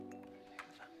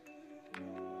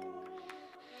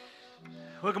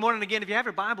Well, good morning again. If you have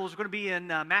your Bibles, we're going to be in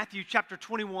Matthew chapter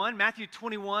 21. Matthew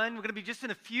 21, we're going to be just in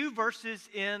a few verses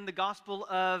in the Gospel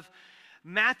of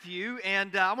Matthew.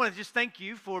 And I want to just thank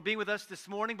you for being with us this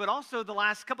morning, but also the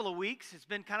last couple of weeks. It's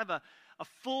been kind of a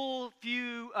full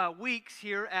few weeks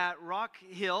here at Rock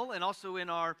Hill, and also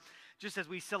in our, just as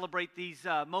we celebrate these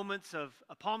moments of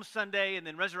Palm Sunday and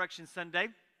then Resurrection Sunday.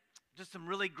 Just some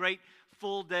really great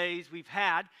full days we've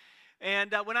had.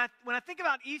 And when I think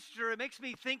about Easter, it makes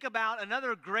me think about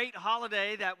another great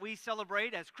holiday that we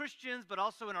celebrate as Christians, but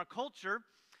also in our culture,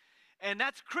 and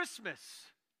that's Christmas.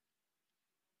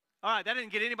 All right, that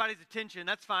didn't get anybody's attention.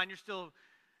 That's fine. You're still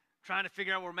trying to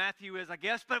figure out where Matthew is, I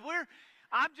guess. But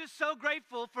I'm just so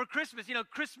grateful for Christmas. You know,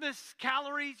 Christmas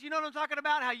calories. You know what I'm talking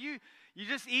about? How you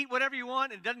just eat whatever you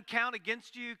want, and it doesn't count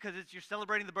against you because you're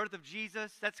celebrating the birth of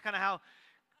Jesus. That's kind of how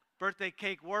birthday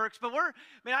cake works. But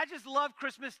I just love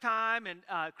Christmas time and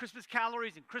Christmas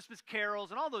calories and Christmas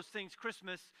carols and all those things,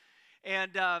 Christmas.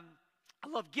 And I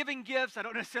love giving gifts. I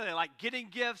don't necessarily like getting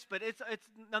gifts, but it's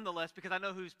nonetheless, because I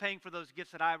know who's paying for those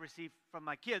gifts that I receive from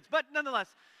my kids. But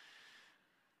nonetheless,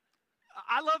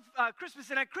 I love Christmas.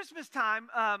 And at Christmas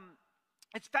time,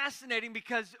 it's fascinating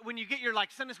because when you get your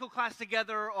Sunday school class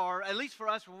together, or at least for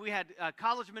us, when we had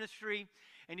college ministry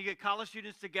and you get college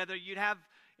students together, you'd have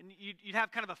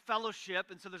kind of a fellowship,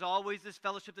 and so there's always this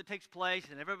fellowship that takes place,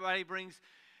 and everybody brings,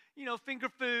 finger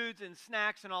foods and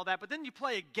snacks and all that, but then you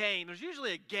play a game. There's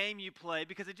usually a game you play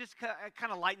because it just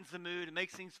kind of lightens the mood and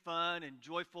makes things fun and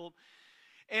joyful.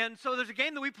 And so there's a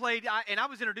game that we played, and I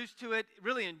was introduced to it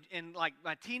really in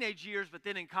my teenage years, but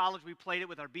then in college we played it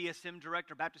with our BSM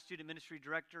director, Baptist Student Ministry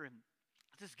director, and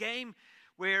it's this game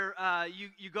where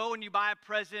you go and you buy a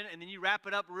present, and then you wrap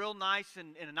it up real nice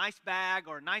in a nice bag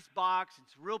or a nice box.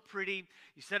 It's real pretty.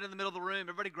 You set it in the middle of the room.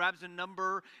 Everybody grabs a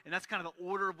number, and that's kind of the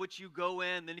order of which you go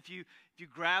in. Then if you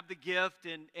grab the gift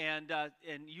and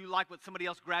you like what somebody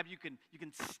else grabbed, you can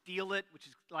steal it, which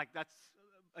is that's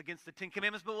against the Ten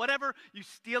Commandments. But whatever, you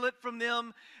steal it from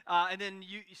them, and then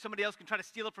somebody else can try to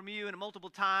steal it from you, and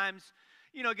multiple times,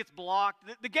 it gets blocked.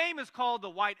 The game is called the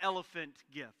white elephant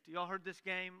gift. You all heard this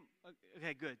game?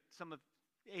 Okay, good.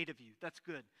 8 of you. That's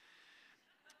good.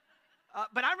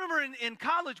 But I remember in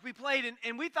college we played,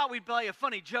 and we thought we'd play a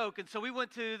funny joke. And so we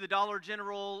went to the Dollar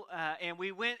General, and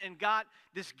we went and got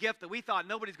this gift that we thought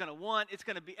nobody's going to want.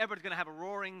 Everybody's going to have a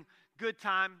roaring good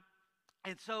time.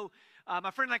 And so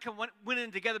my friend and I went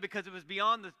in together because it was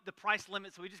beyond the price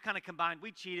limit, so we just kind of combined.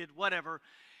 We cheated, whatever.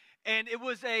 And it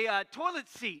was a toilet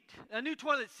seat, a new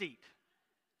toilet seat.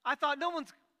 I thought,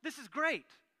 this is great.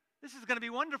 This is going to be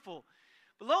wonderful.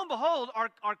 But lo and behold,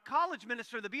 our college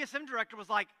minister, the BSM director, was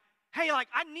like, hey,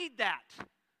 I need that.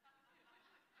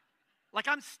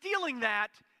 I'm stealing that,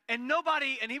 and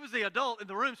nobody, and he was the adult in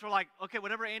the room, so we're like, okay,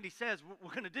 whatever Andy says,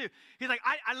 we're going to do. He's like,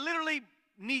 I literally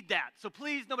need that, so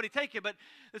please, nobody take it. But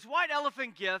this white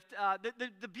elephant gift,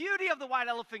 the beauty of the white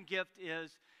elephant gift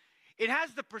is, it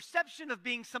has the perception of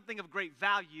being something of great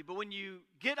value, but when you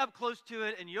get up close to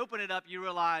it and you open it up, you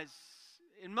realize,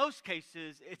 in most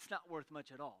cases, it's not worth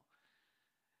much at all.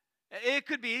 It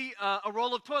could be a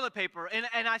roll of toilet paper, and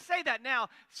I say that now.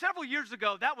 Several years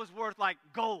ago, that was worth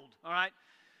gold, all right?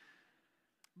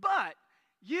 But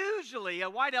usually, a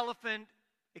white elephant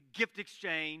gift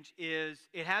exchange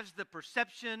it has the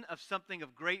perception of something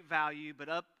of great value, but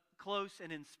up close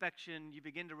and inspection, you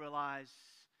begin to realize,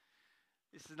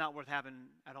 this is not worth having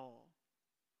at all.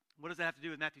 What does that have to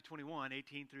do with Matthew 21,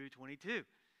 18 through 22?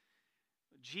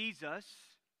 Jesus,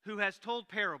 who has told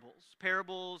parables.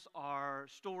 Parables are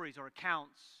stories or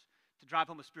accounts to drive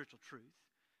home a spiritual truth.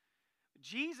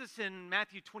 Jesus in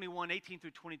Matthew 21, 18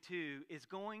 through 22 is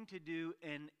going to do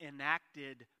an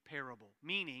enacted parable,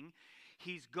 meaning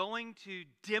he's going to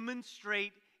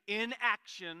demonstrate in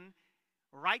action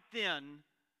right then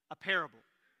a parable.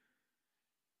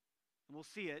 And we'll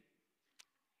see it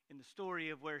in the story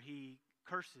of where he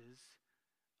curses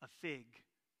a fig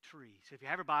tree. So if you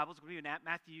have your Bibles, we're going to be in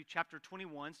Matthew chapter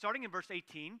 21, starting in verse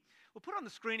 18. We'll put it on the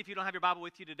screen if you don't have your Bible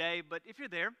with you today, but if you're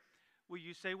there, will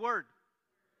you say word?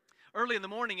 Early in the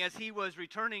morning, as he was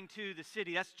returning to the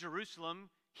city, that's Jerusalem,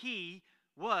 he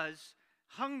was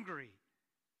hungry.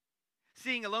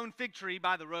 Seeing a lone fig tree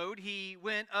by the road, he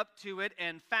went up to it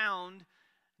and found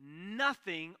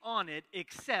nothing on it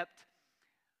except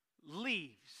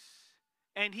leaves.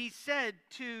 And he said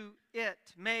to it,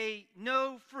 may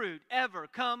no fruit ever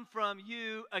come from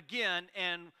you again.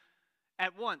 And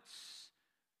at once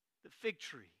the fig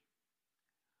tree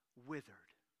withered.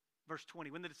 Verse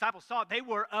 20, when the disciples saw it, they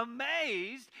were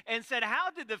amazed and said,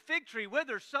 how did the fig tree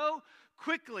wither? So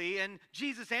quickly, and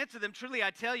Jesus answered them, "Truly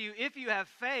I tell you, if you have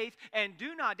faith and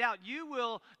do not doubt, you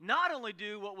will not only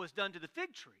do what was done to the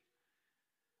fig tree,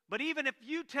 but even if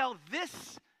you tell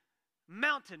this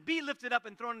mountain, be lifted up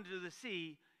and thrown into the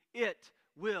sea, it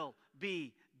will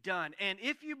be done. And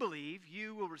if you believe,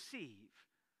 you will receive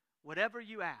whatever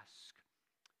you ask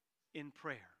in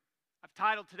prayer." I've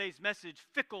titled today's message,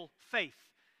 Fickle Faith.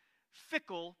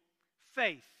 Fickle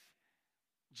Faith.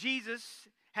 Jesus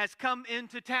has come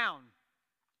into town.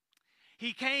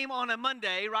 He came on a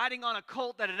Monday riding on a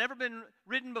colt that had never been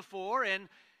ridden before, and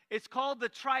it's called the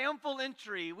triumphal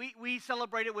entry. We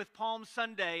celebrate it with Palm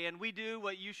Sunday, and we do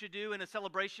what you should do in a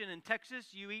celebration in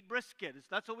Texas. You eat brisket.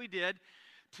 That's what we did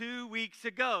 2 weeks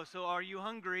ago. So are you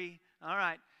hungry? All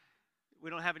right.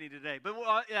 We don't have any today, but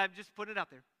I've just put it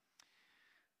out there.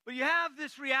 But you have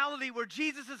this reality where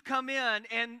Jesus has come in,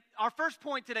 and our first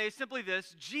point today is simply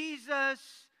this: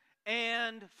 Jesus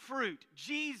and fruit.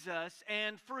 Jesus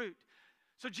and fruit.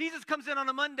 So Jesus comes in on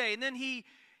a Monday, and then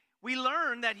we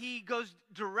learn that he goes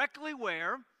directly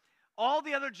where all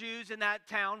the other Jews in that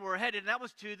town were headed, and that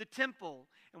was to the temple.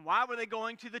 And why were they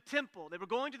going to the temple? They were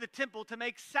going to the temple to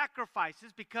make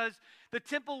sacrifices because the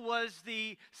temple was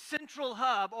the central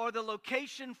hub or the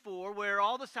location for where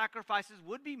all the sacrifices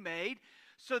would be made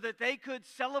so that they could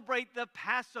celebrate the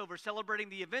Passover, celebrating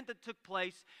the event that took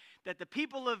place, that the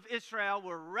people of Israel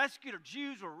were rescued, or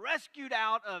Jews were rescued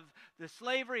out of the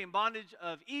slavery and bondage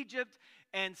of Egypt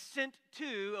and sent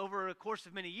to, over a course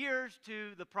of many years,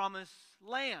 to the promised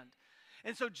land.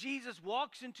 And so Jesus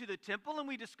walks into the temple, and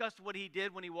we discussed what he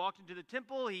did when he walked into the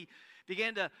temple. He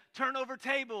began to turn over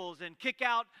tables and kick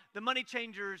out the money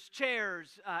changers'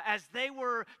 chairs as they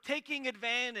were taking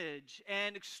advantage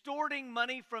and extorting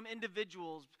money from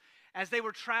individuals. As they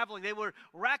were traveling, they were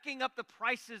racking up the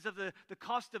prices of the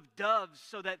cost of doves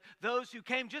so that those who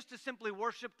came just to simply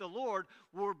worship the Lord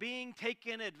were being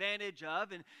taken advantage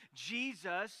of. And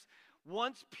Jesus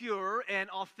wants pure and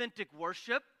authentic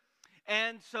worship.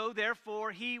 And so, therefore,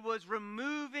 he was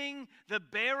removing the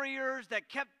barriers that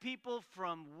kept people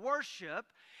from worship.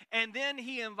 And then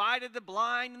he invited the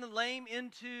blind and the lame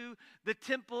into the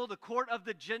temple, the court of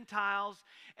the Gentiles,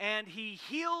 and he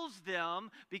heals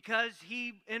them because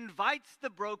he invites the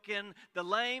broken, the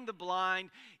lame, the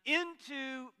blind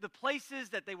into the places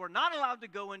that they were not allowed to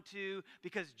go into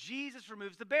because Jesus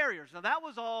removes the barriers. Now, that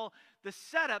was all the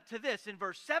setup to this. In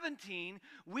verse 17,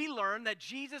 we learn that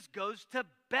Jesus goes to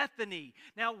Bethany.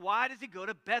 Now, why does he go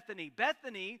to Bethany?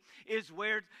 Bethany is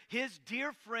where his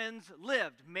dear friends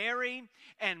lived, Mary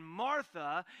and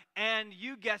Martha, and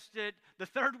you guessed it, the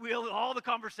third wheel in all the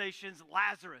conversations,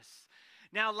 Lazarus.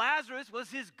 Now, Lazarus was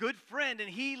his good friend, and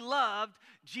he loved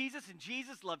Jesus, and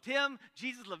Jesus loved him.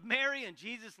 Jesus loved Mary, and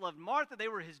Jesus loved Martha. They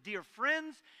were his dear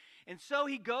friends, and so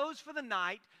he goes for the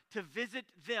night to visit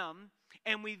them.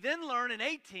 And we then learn in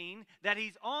 18 that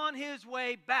he's on his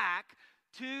way back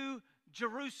to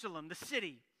Jerusalem, the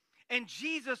city. And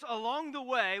Jesus, along the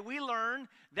way, we learn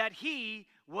that he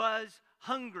was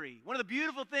hungry. One of the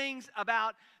beautiful things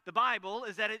about the Bible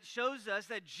is that it shows us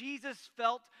that Jesus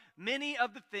felt many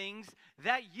of the things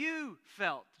that you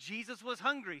felt. Jesus was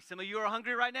hungry. Some of you are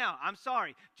hungry right now. I'm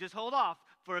sorry. Just hold off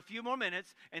for a few more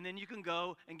minutes, and then you can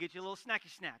go and get your little snacky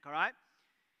snack, all right?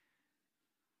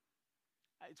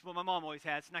 It's what my mom always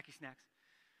had, snacky snacks.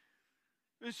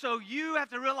 And so you have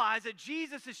to realize that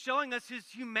Jesus is showing us his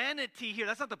humanity here.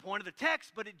 That's not the point of the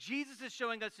text, but Jesus is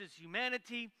showing us his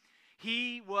humanity.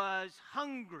 He was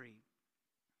hungry.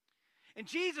 And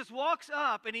Jesus walks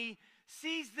up and he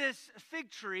sees this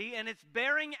fig tree and it's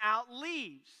bearing out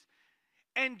leaves.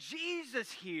 And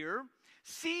Jesus here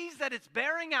sees that it's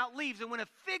bearing out leaves. And when a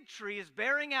fig tree is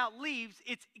bearing out leaves,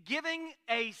 it's giving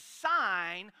a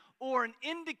sign or an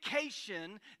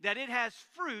indication that it has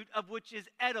fruit of which is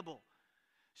edible.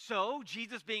 So,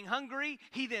 Jesus being hungry,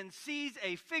 he then sees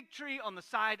a fig tree on the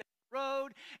side of the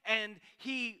road, and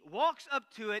he walks up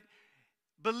to it,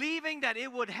 believing that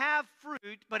it would have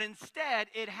fruit, but instead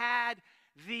it had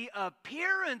the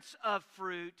appearance of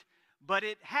fruit, but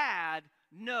it had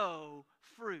no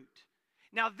fruit.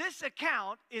 Now, this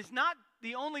account is not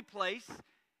the only place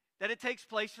that it takes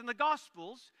place in the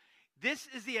Gospels. This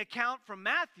is the account from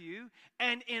Matthew,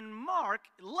 and in Mark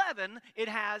 11, it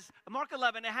has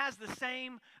the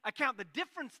same account. The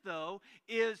difference, though,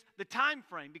 is the time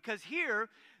frame, because here,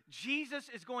 Jesus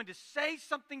is going to say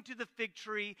something to the fig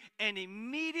tree, and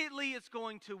immediately it's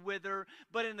going to wither.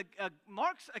 But in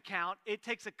Mark's account, it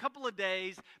takes a couple of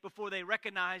days before they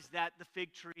recognize that the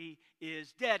fig tree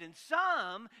is dead. And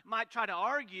some might try to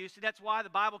argue, so that's why the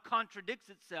Bible contradicts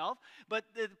itself. But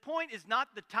the point is not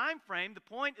the time frame. The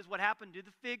point is what happened to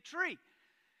the fig tree.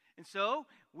 And so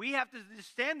we have to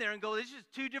just stand there and go, this is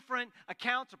two different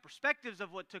accounts or perspectives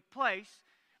of what took place.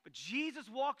 But Jesus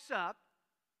walks up,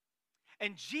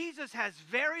 and Jesus has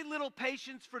very little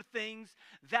patience for things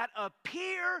that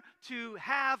appear to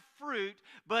have fruit,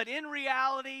 but in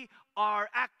reality are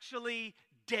actually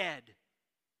dead.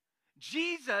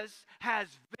 Jesus has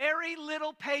very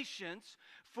little patience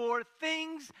for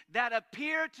things that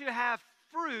appear to have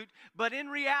fruit, but in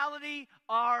reality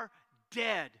are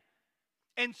dead.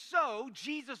 And so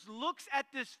Jesus looks at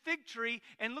this fig tree,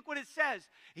 and look what it says.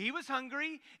 He was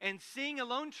hungry, and seeing a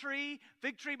lone tree,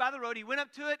 fig tree by the road, he went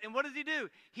up to it, and what does he do?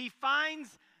 He finds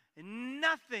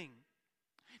nothing.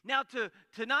 Now,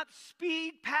 to not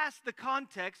speed past the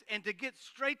context and to get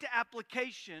straight to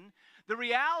application, the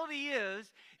reality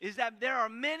is that there are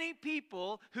many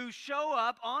people who show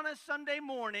up on a Sunday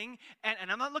morning, and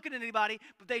I'm not looking at anybody,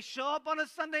 but they show up on a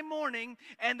Sunday morning,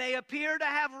 and they appear to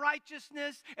have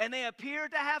righteousness, and they appear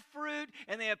to have fruit,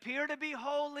 and they appear to be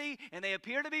holy, and they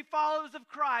appear to be followers of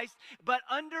Christ, but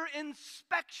under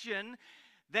inspection,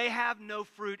 they have no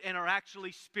fruit and are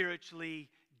actually spiritually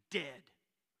dead.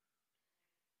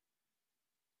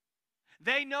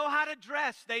 They know how to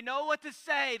dress. They know what to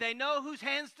say. They know whose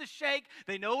hands to shake.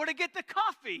 They know where to get the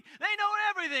coffee. They know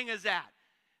where everything is at.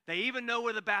 They even know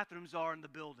where the bathrooms are in the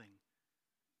building.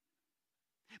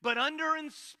 But under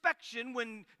inspection,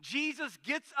 when Jesus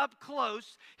gets up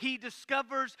close, he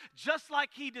discovers, just like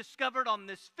he discovered on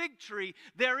this fig tree,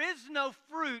 there is no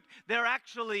fruit. They're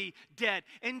actually dead.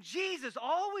 And Jesus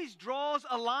always draws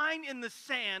a line in the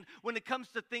sand when it comes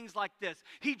to things like this.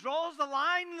 He draws a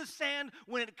line in the sand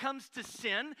when it comes to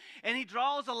sin, and he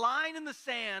draws a line in the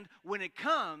sand when it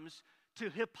comes to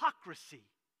hypocrisy.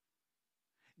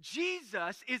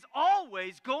 Jesus is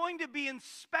always going to be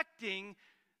inspecting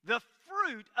the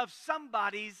fruit of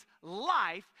somebody's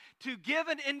life to give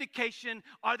an indication,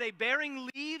 are they bearing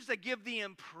leaves that give the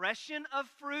impression of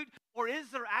fruit, or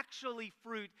is there actually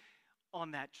fruit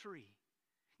on that tree?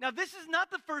 Now, this is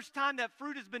not the first time that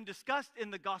fruit has been discussed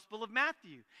in the Gospel of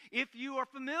Matthew. If you are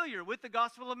familiar with the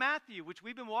Gospel of Matthew, which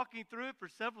we've been walking through it for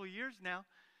several years now,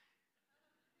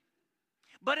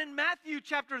 but in Matthew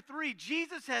chapter 3,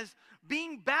 Jesus has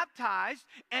been baptized,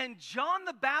 and John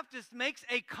the Baptist makes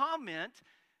a comment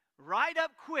right up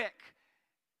quick.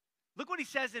 Look what he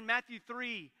says in Matthew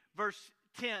 3, verse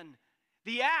 10.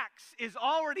 The axe is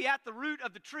already at the root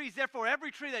of the trees. Therefore, every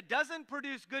tree that doesn't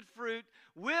produce good fruit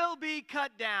will be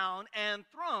cut down and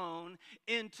thrown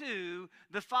into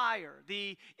the fire.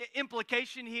 The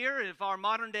implication here, if our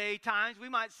modern day times, we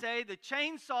might say the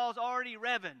chainsaw's already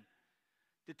revving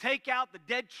to take out the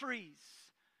dead trees.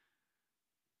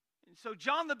 And so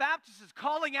John the Baptist is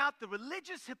calling out the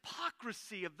religious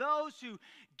hypocrisy of those who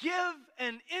give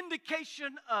an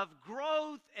indication of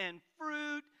growth and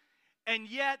fruit, and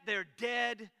yet they're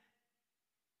dead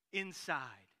inside.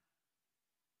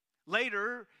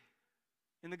 Later,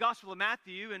 in the Gospel of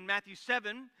Matthew, in Matthew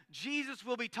 7, Jesus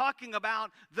will be talking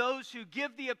about those who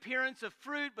give the appearance of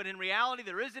fruit, but in reality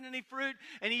there isn't any fruit.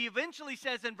 And he eventually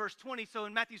says in verse 20, so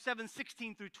in Matthew 7,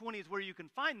 16 through 20 is where you can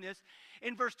find this.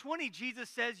 In verse 20, Jesus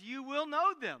says, you will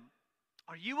know them,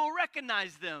 or you will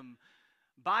recognize them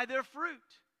by their fruit.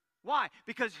 Why?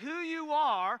 Because who you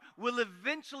are will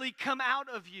eventually come out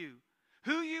of you.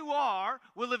 Who you are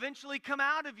will eventually come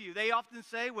out of you. They often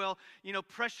say, well,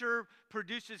 pressure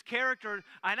produces character.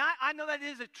 And I know that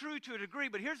is true to a degree,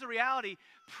 but here's the reality.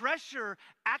 Pressure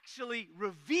actually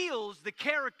reveals the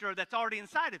character that's already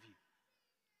inside of you.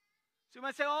 So you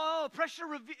might say, oh, pressure,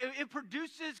 it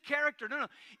produces character. No.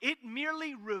 It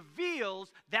merely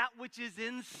reveals that which is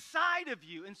inside of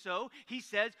you. And so he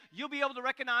says, you'll be able to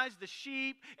recognize the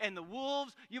sheep and the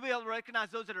wolves. You'll be able to recognize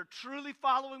those that are truly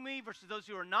following me versus those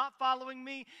who are not following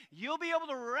me. You'll be able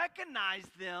to recognize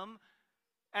them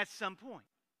at some point.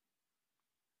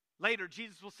 Later,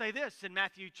 Jesus will say this in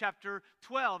Matthew chapter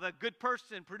 12. A good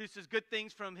person produces good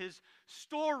things from his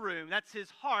storeroom. That's his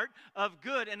heart of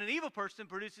good. And an evil person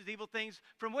produces evil things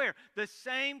from where? The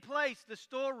same place, the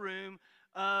storeroom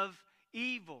of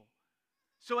evil.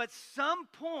 So at some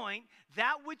point,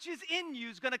 that which is in you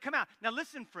is going to come out. Now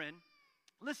listen, friend.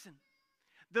 Listen.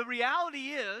 The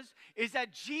reality is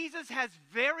that Jesus has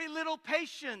very little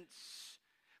patience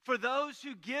for those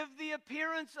who give the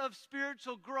appearance of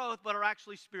spiritual growth but are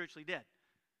actually spiritually dead.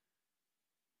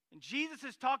 And Jesus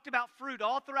has talked about fruit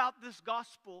all throughout this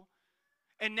gospel,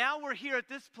 and now we're here at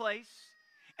this place,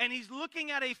 and he's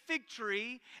looking at a fig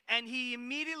tree, and he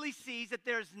immediately sees that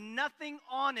there's nothing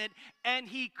on it, and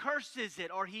he curses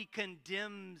it, or he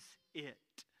condemns it.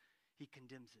 He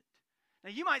condemns it. Now,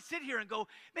 you might sit here and go,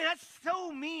 man, that's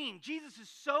so mean. Jesus is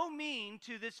so mean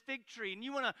to this fig tree. And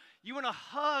you want to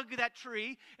hug that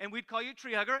tree, and we'd call you a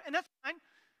tree hugger, and that's fine.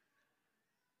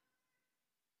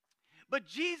 But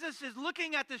Jesus is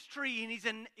looking at this tree,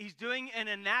 and he's doing an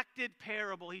enacted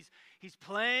parable. He's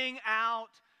playing out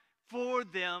for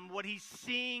them what he's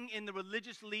seeing in the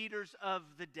religious leaders of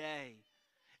the day.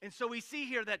 And so we see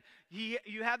here that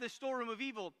you have this storeroom of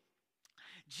evil.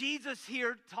 Jesus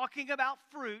here, talking about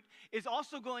fruit, is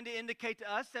also going to indicate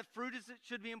to us that fruit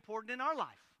should be important in our life.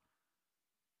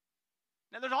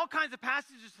 Now, there's all kinds of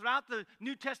passages throughout the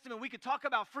New Testament we could talk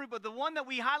about fruit, but the one that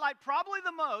we highlight probably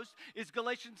the most is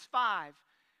Galatians 5.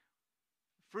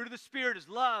 Fruit of the Spirit is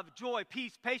love, joy,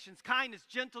 peace, patience, kindness,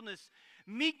 gentleness,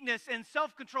 meekness, and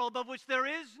self-control, above which there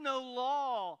is no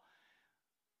law.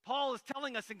 Paul is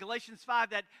telling us in Galatians 5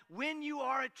 that when you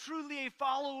are truly a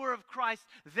follower of Christ,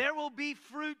 there will be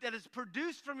fruit that is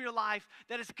produced from your life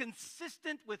that is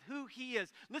consistent with who he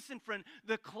is. Listen, friend,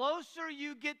 the closer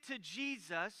you get to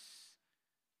Jesus,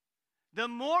 the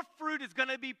more fruit is going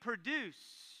to be produced.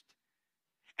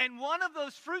 And one of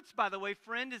those fruits, by the way,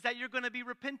 friend, is that you're going to be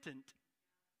repentant.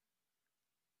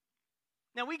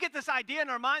 Now, we get this idea in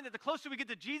our mind that the closer we get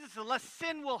to Jesus, the less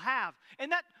sin we'll have.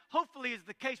 And that hopefully is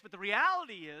the case. But the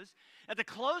reality is that the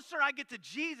closer I get to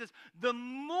Jesus, the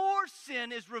more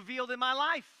sin is revealed in my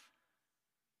life.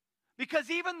 Because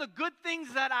even the good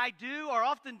things that I do are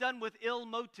often done with ill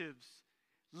motives.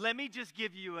 Let me just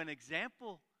give you an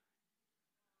example.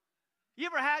 You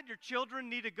ever had your children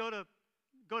need to go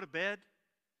to bed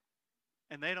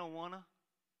and they don't want to?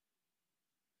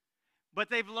 But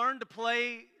they've learned to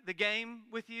play the game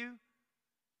with you.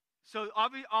 So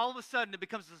all of a sudden it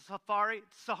becomes a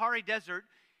Sahara desert,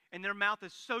 and their mouth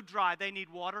is so dry they need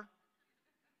water.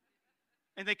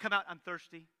 And they come out, I'm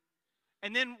thirsty.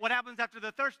 And then what happens after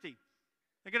they're thirsty?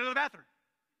 They go to the bathroom.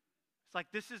 It's like,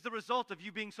 this is the result of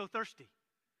you being so thirsty.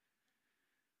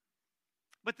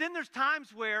 But then there's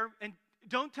times where, and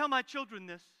don't tell my children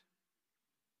this,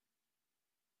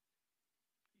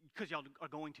 because y'all are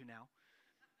going to now.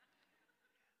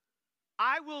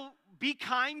 I will be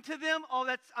kind to them. Oh,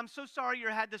 I'm so sorry you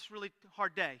had this really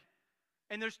hard day.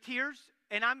 And there's tears,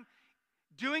 and I'm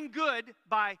doing good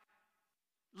by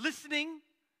listening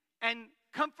and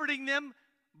comforting them.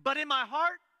 But in my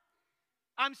heart,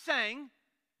 I'm saying,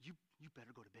 you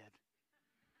better go to bed.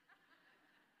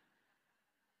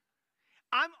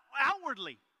 I'm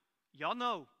outwardly, y'all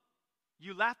know,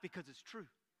 you laugh because it's true.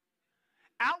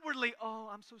 Outwardly, oh,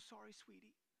 I'm so sorry,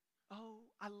 sweetie. Oh,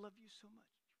 I love you so much.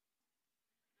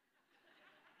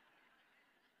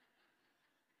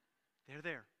 They're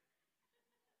there.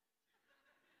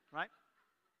 Right?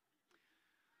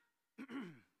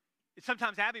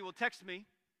 Sometimes Abby will text me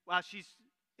while she's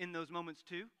in those moments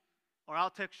too, or I'll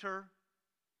text her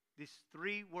this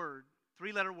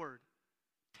three-letter word,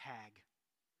 tag.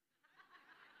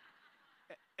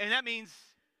 And that means,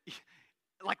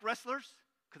 like wrestlers,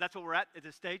 because that's what we're at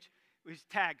this stage, we just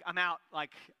tag, I'm out.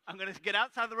 Like, I'm going to get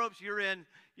outside the ropes, you're in,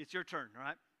 it's your turn, all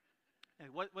right?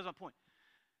 And what's my point?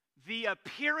 The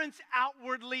appearance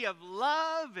outwardly of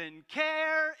love and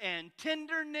care and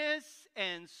tenderness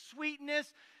and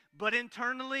sweetness, but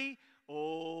internally,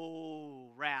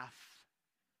 oh, wrath.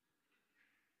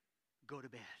 Go to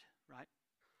bed, right?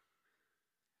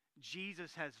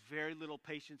 Jesus has very little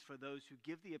patience for those who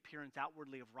give the appearance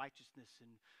outwardly of righteousness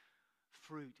and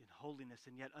fruit and holiness,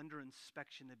 and yet under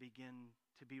inspection they begin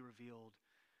to be revealed.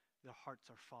 Their hearts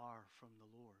are far from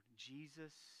the Lord.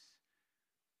 Jesus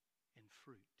and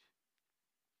fruit.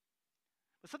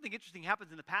 But something interesting happens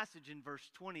in the passage in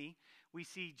verse 20. We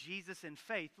see Jesus and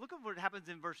faith. Look at what happens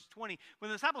in verse 20. When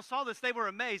the disciples saw this, they were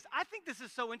amazed. I think this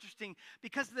is so interesting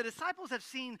because the disciples have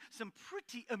seen some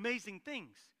pretty amazing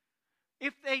things.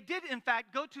 If they did, in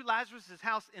fact, go to Lazarus'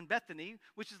 house in Bethany,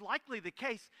 which is likely the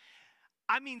case,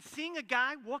 I mean, seeing a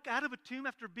guy walk out of a tomb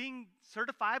after being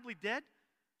certifiably dead,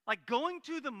 like going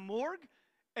to the morgue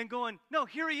and going, no,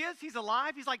 here he is, he's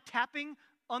alive, he's like tapping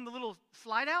on the little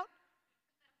slide out.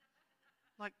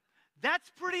 Like, that's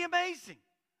pretty amazing.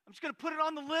 I'm just going to put it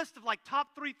on the list of like top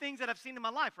 3 things that I've seen in my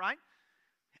life, right?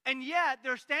 And yet,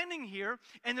 they're standing here,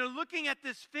 and they're looking at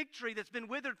this fig tree that's been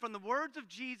withered from the words of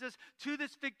Jesus to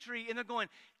this fig tree, and they're going,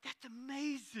 that's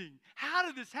amazing. How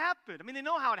did this happen? I mean, they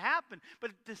know how it happened,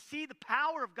 but to see the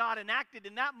power of God enacted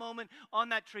in that moment on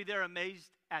that tree, they're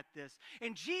amazed at this.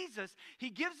 And Jesus,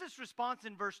 he gives this response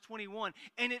in verse 21,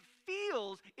 and it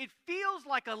feels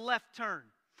like a left turn.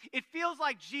 It feels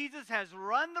like Jesus has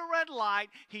run the red light.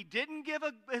 He didn't give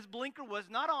his blinker was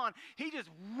not on. He just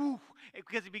woof,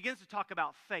 because he begins to talk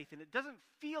about faith. And it doesn't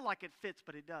feel like it fits,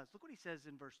 but it does. Look what he says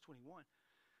in verse 21.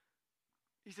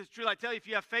 He says, truly I tell you, if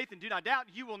you have faith and do not doubt,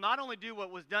 you will not only do what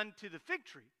was done to the fig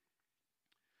tree,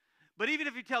 but even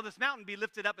if you tell this mountain, be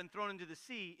lifted up and thrown into the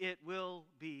sea, it will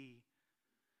be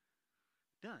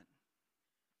done.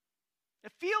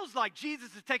 It feels like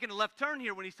Jesus is taking a left turn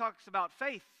here when he talks about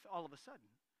faith all of a sudden.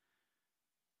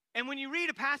 And when you read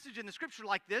a passage in the scripture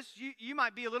like this, you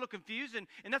might be a little confused, and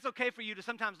that's okay for you to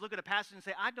sometimes look at a passage and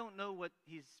say, I don't know what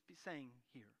he's saying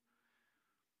here.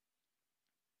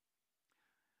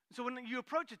 So when you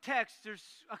approach a text, there's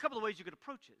a couple of ways you could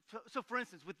approach it. So for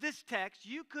instance, with this text,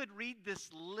 you could read this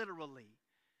literally.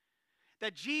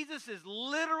 That Jesus is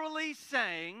literally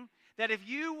saying that if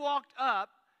you walked up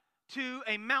to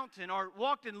a mountain or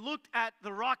walked and looked at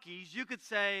the Rockies, you could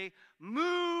say,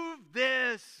 move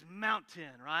this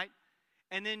mountain, right?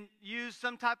 And then use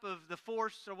some type of the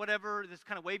force or whatever, just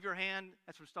kind of wave your hand.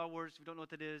 That's from Star Wars. If you don't know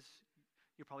what that is,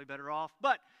 you're probably better off.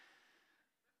 But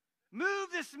move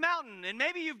this mountain, and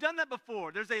maybe you've done that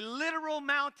before. There's a literal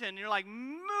mountain. You're like,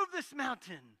 move this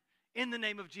mountain in the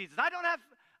name of Jesus. I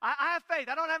have faith.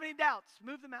 I don't have any doubts.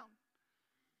 Move the mountain.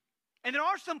 And there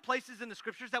are some places in the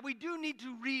scriptures that we do need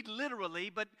to read literally,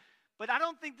 but I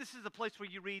don't think this is a place where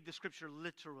you read the scripture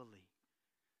literally.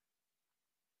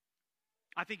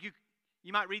 I think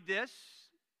you might read this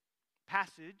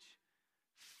passage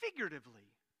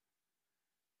figuratively.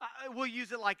 We'll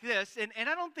use it like this, and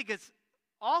I don't think it's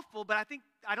awful, but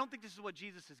I don't think this is what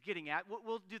Jesus is getting at.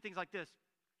 We'll do things like this.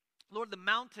 Lord, the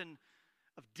mountain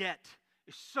of debt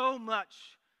is so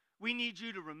much. We need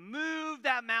you to remove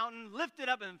that mountain, lift it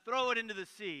up, and throw it into the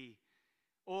sea.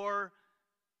 Or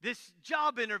this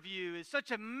job interview is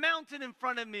such a mountain in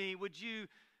front of me. Would you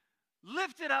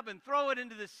lift it up and throw it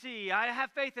into the sea? I have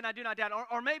faith and I do not doubt.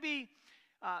 Or maybe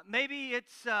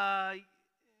it's right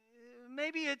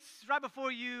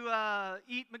before you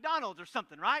eat McDonald's or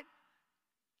something, right?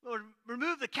 Lord,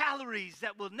 remove the calories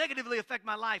that will negatively affect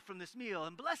my life from this meal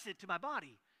and bless it to my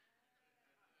body.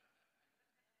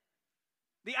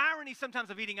 The irony sometimes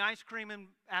of eating ice cream and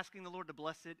asking the Lord to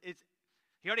bless it is,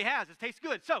 he already has. It tastes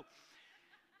good.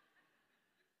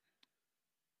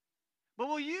 But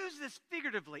we'll use this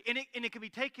figuratively, and it can be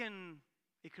taken.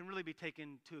 It can really be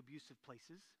taken to abusive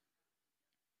places.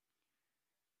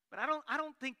 But I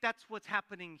don't think that's what's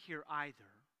happening here either.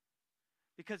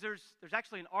 Because there's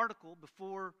actually an article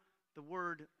before the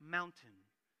word mountain.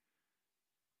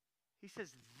 He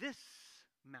says, this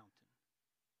mountain.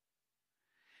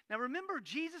 Now remember,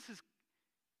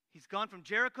 he's gone from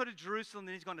Jericho to Jerusalem,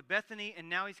 then he's gone to Bethany, and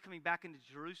now he's coming back into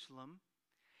Jerusalem.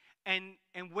 And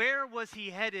where was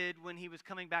he headed when he was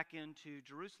coming back into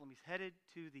Jerusalem? He's headed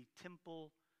to the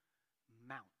Temple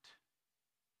Mount.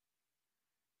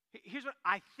 Here's what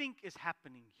I think is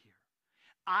happening here.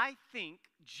 I think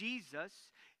Jesus,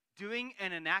 doing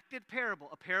an enacted parable,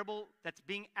 a parable that's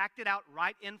being acted out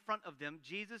right in front of them,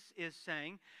 Jesus is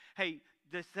saying, hey,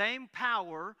 the same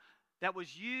power that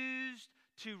was used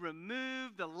to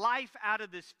remove the life out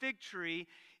of this fig tree,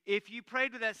 if you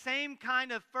prayed with that same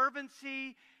kind of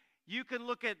fervency, you can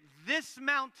look at this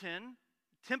mountain,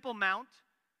 Temple Mount,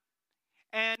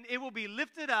 and it will be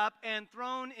lifted up and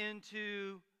thrown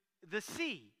into the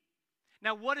sea.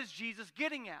 Now, what is Jesus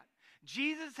getting at?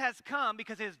 Jesus has come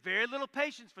because he has very little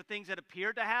patience for things that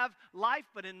appear to have life,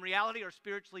 but in reality are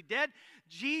spiritually dead.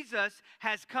 Jesus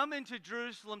has come into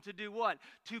Jerusalem to do what?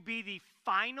 To be the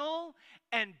final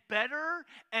and better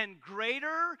and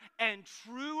greater and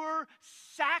truer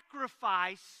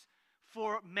sacrifice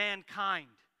for mankind.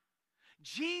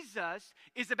 Jesus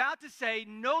is about to say,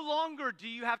 no longer do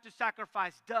you have to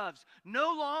sacrifice doves.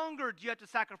 No longer do you have to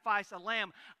sacrifice a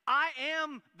lamb. I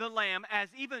am the lamb, as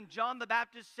even John the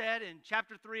Baptist said in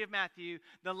chapter 3 of Matthew,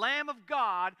 the Lamb of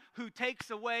God who takes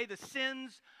away the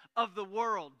sins of the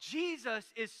world. Jesus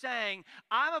is saying,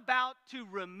 I'm about to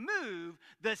remove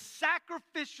the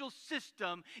sacrificial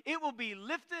system. It will be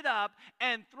lifted up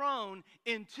and thrown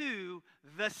into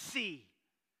the sea.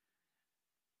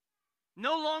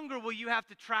 No longer will you have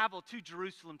to travel to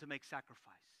Jerusalem to make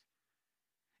sacrifice.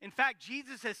 In fact,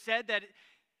 Jesus has said that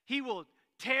he will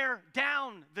tear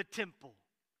down the temple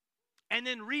and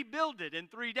then rebuild it in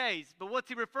 3 days. But what's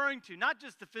he referring to? Not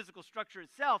just the physical structure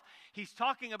itself. He's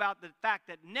talking about the fact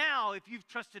that now, if you've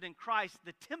trusted in Christ,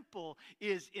 the temple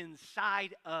is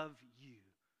inside of you.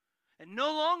 And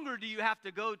no longer do you have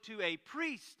to go to a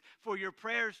priest for your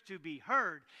prayers to be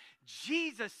heard.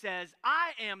 Jesus says,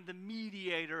 I am the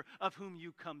mediator of whom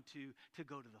you come to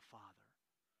go to the Father.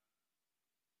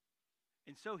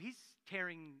 And so he's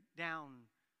tearing down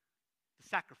the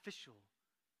sacrificial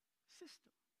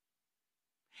system.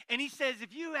 And he says,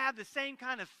 if you have the same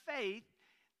kind of faith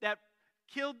that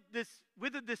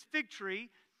withered this fig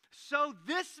tree, so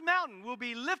this mountain will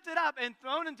be lifted up and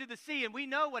thrown into the sea. And we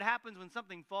know what happens when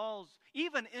something falls,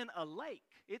 even in a lake.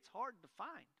 It's hard to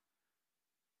find.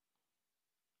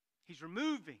 He's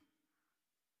removing,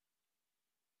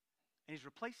 and he's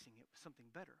replacing it with something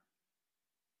better.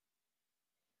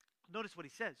 Notice what he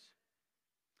says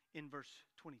in verse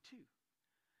 22.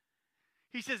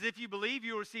 He says, if you believe,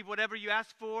 you will receive whatever you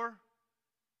ask for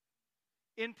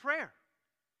in prayer.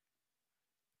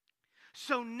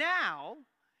 So now,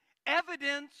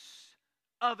 evidence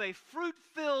of a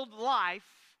fruit-filled life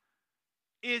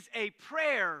is a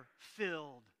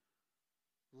prayer-filled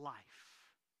life.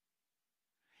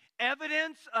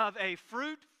 Evidence of a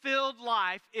fruit-filled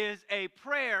life is a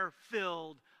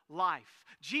prayer-filled life.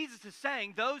 Jesus is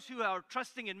saying those who are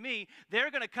trusting in me, they're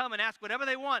going to come and ask whatever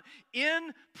they want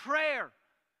in prayer.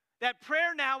 That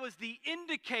prayer now is the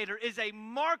indicator, is a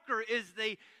marker, is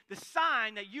the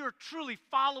sign that you're truly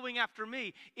following after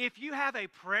me. If you have a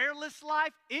prayerless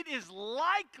life, it is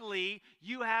likely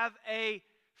you have a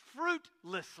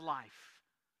fruitless life.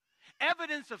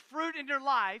 Evidence of fruit in your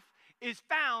life is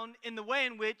found in the way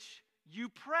in which you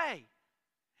pray.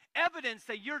 Evidence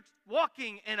that you're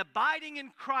walking and abiding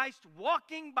in Christ,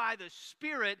 walking by the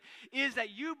Spirit, is that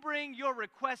you bring your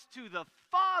request to the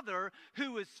Father,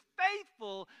 who is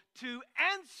faithful to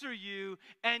answer you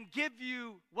and give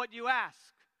you what you ask.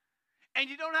 And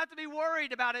you don't have to be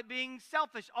worried about it being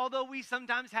selfish, although we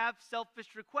sometimes have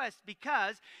selfish requests,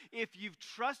 because if you've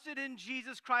trusted in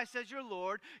Jesus Christ as your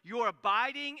Lord, you're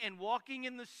abiding and walking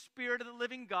in the Spirit of the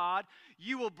living God,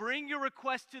 you will bring your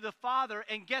request to the Father,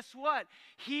 and guess what?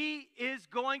 He is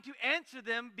going to answer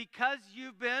them because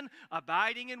you've been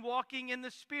abiding and walking in the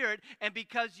Spirit and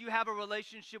because you have a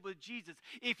relationship with Jesus.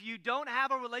 If you don't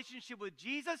have a relationship with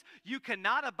Jesus, you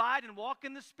cannot abide and walk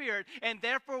in the Spirit, and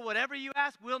therefore whatever you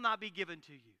ask will not be given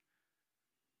to you.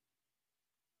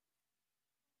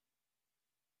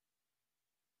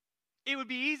 It would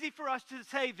be easy for us to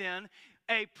say then,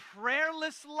 a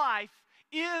prayerless life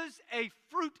is a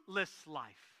fruitless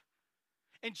life.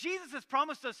 And Jesus has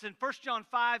promised us in 1 John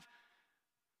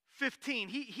 5:15,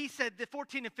 he said, the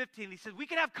 14 and 15, he said, we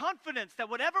can have confidence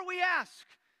that whatever we ask,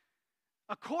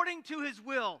 according to his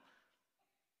will,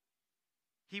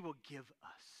 he will give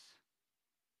us.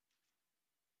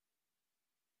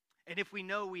 And if we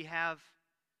know we have,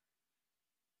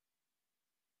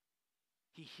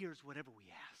 he hears whatever we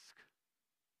ask.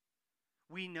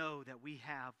 We know that we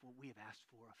have what we have asked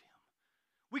for of him.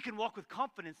 We can walk with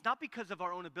confidence, not because of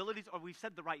our own abilities or we've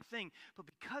said the right thing, but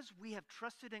because we have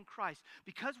trusted in Christ,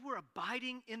 because we're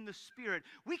abiding in the Spirit.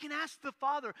 We can ask the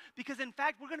Father because, in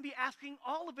fact, we're going to be asking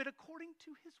all of it according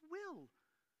to his will.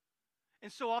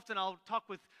 And so often I'll talk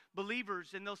with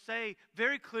believers and they'll say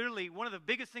very clearly, one of the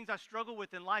biggest things I struggle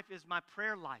with in life is my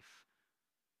prayer life.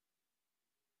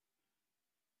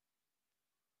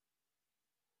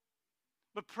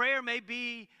 But prayer may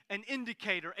be an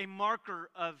indicator, a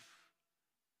marker of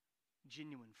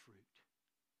genuine fruit.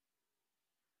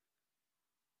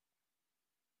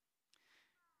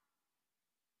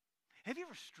 Have you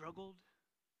ever struggled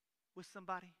with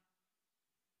somebody?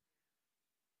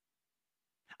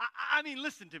 I mean,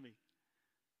 listen to me.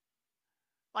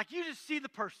 Like, you just see the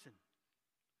person,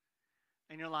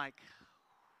 and you're like,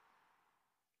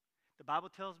 the Bible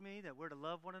tells me that we're to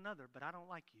love one another, but I don't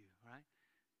like you, right?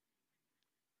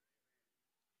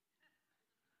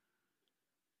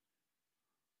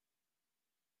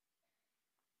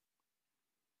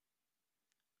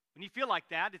 When you feel like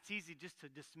that, it's easy just to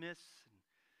dismiss and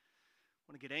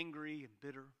want to get angry and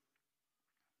bitter.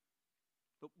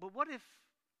 But what if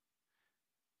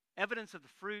evidence of the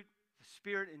fruit, the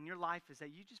Spirit in your life is that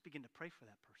you just begin to pray for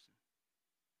that person?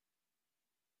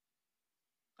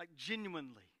 Like,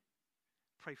 genuinely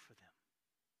pray for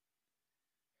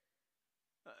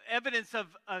them. Evidence of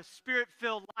a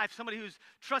Spirit-filled life, somebody who's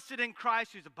trusted in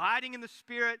Christ, who's abiding in the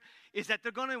Spirit, is that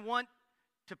they're going to want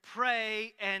to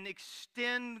pray and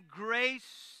extend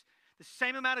grace, the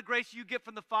same amount of grace you get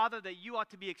from the Father that you ought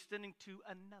to be extending to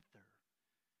another.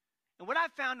 And what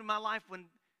I've found in my life, when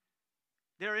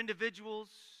there are individuals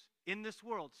in this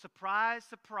world, surprise,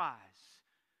 surprise,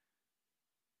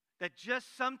 that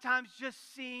just sometimes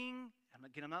just seeing,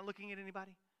 I'm not looking at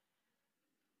anybody,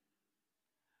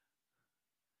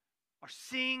 or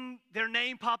seeing their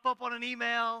name pop up on an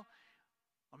email,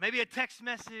 or maybe a text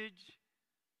message,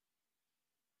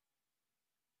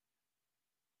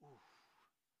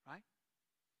 right?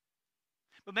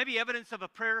 But maybe evidence of a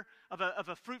prayer, of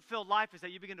a fruit-filled life is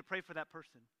that you begin to pray for that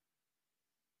person.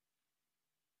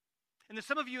 And there's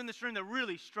some of you in this room that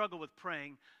really struggle with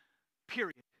praying,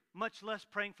 period. Much less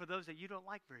praying for those that you don't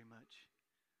like very much.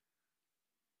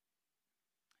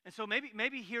 And so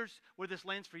maybe here's where this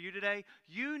lands for you today.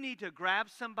 You need to grab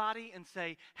somebody and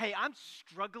say, hey, I'm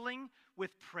struggling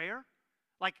with prayer,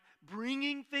 like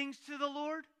bringing things to the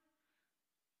Lord.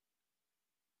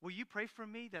 Will you pray for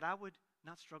me that I would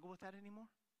not struggle with that anymore?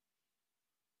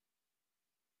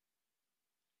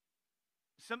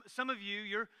 Some of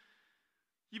you've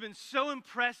been so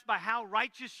impressed by how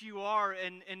righteous you are,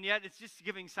 and yet it's just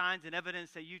giving signs and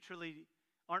evidence that you truly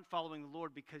aren't following the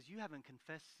Lord because you haven't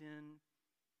confessed sin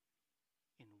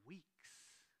in weeks,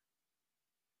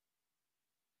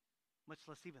 much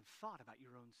less even thought about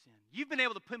your own sin. You've been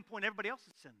able to pinpoint everybody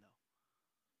else's sin, though.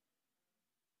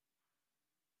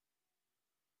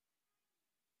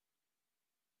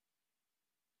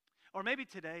 Or maybe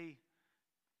today,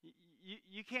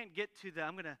 you can't get to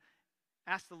I'm going to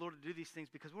ask the Lord to do these things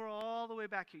because we're all the way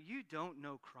back here. You don't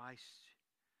know Christ.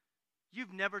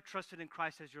 You've never trusted in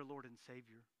Christ as your Lord and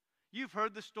Savior. You've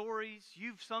heard the stories.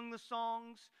 You've sung the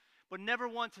songs. But never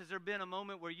once has there been a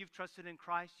moment where you've trusted in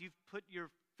Christ. You've put your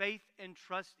faith and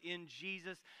trust in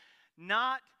Jesus.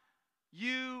 Not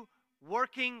you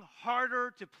working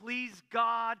harder to please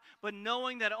God, but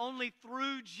knowing that only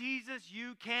through Jesus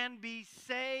you can be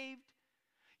saved.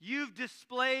 You've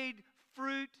displayed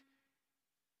fruit,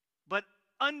 but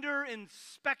under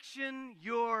inspection,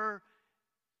 you're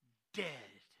dead.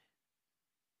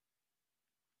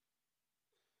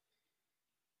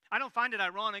 I don't find it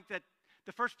ironic that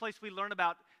the first place we learn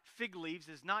about fig leaves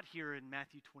is not here in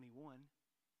Matthew 21.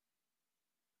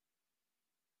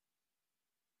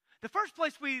 The first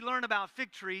place we learn about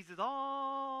fig trees is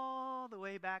all the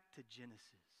way back to Genesis.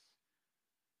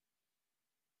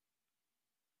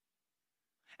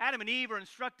 Adam and Eve are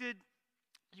instructed,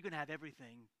 you can have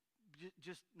everything,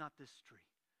 just not this tree.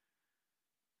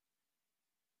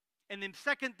 And the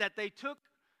second that they took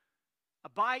a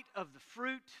bite of the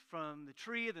fruit from the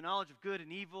tree of the knowledge of good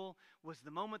and evil was the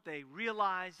moment they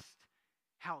realized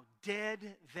how dead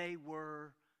they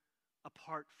were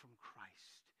apart from Christ.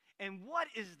 And what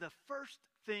is the first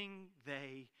thing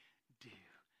they do?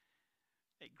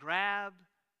 They grab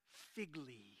fig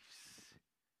leaves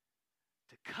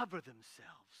to cover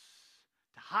themselves,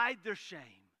 to hide their shame,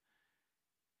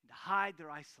 and to hide their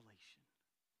isolation.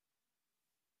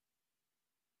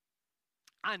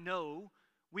 I know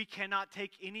we cannot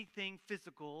take anything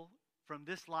physical from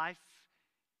this life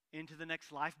into the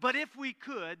next life, but if we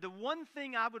could, the one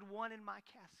thing I would want in my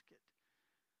casket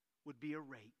would be a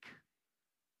rake.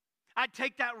 I'd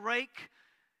take that rake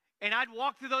and I'd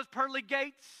walk through those pearly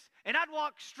gates and I'd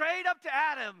walk straight up to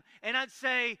Adam and I'd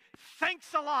say,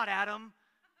 thanks a lot, Adam.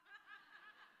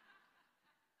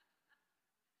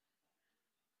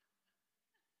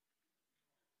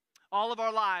 All of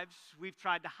our lives, we've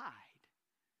tried to hide.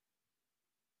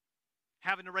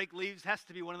 Having to rake leaves has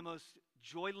to be one of the most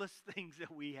joyless things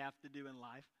that we have to do in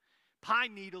life.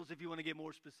 Pine needles, if you want to get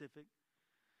more specific.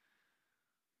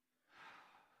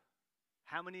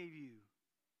 How many of you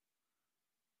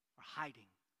are hiding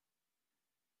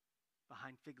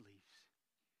behind fig leaves?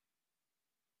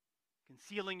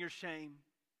 Concealing your shame,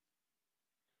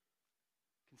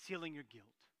 concealing your guilt.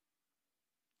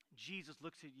 Jesus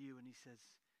looks at you and he says,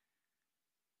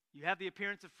 you have the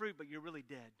appearance of fruit, but you're really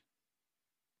dead.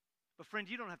 But friend,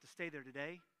 you don't have to stay there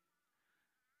today.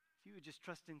 If you would just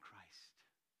trust in Christ,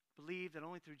 believe that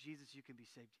only through Jesus you can be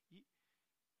saved,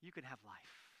 you can have life.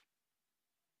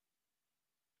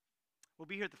 We'll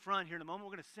be here at the front here in a moment.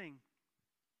 We're going to sing.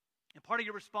 And part of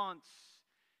your response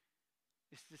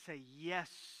is to say yes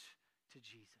to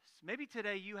Jesus. Maybe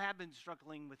today you have been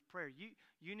struggling with prayer.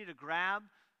 You need to grab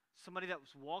somebody that was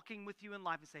walking with you in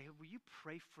life and say, hey, will you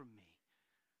pray for me?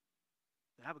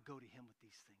 That I would go to him with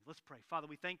these things. Let's pray. Father,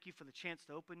 we thank you for the chance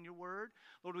to open your word.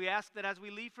 Lord, we ask that as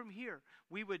we leave from here,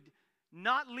 we would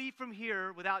not leave from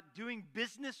here without doing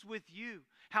business with you.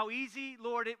 How easy,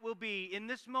 Lord, it will be in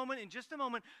this moment, in just a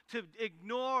moment, to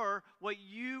ignore what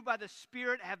you, by the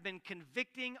Spirit, have been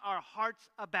convicting our hearts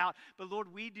about. But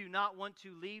Lord, we do not want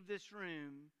to leave this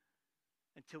room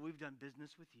until we've done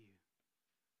business with you.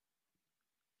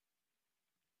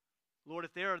 Lord,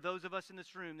 if there are those of us in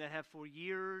this room that have for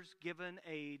years given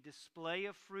a display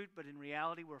of fruit, but in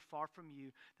reality we're far from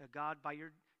you, that God, by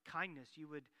your kindness, you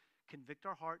would convict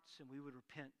our hearts and we would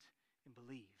repent and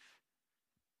believe.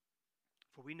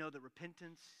 For we know that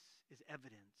repentance is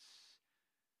evidence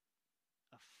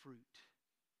of fruit.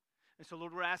 And so,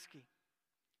 Lord, we're asking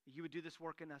that you would do this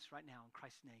work in us right now in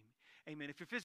Christ's name. Amen. If you're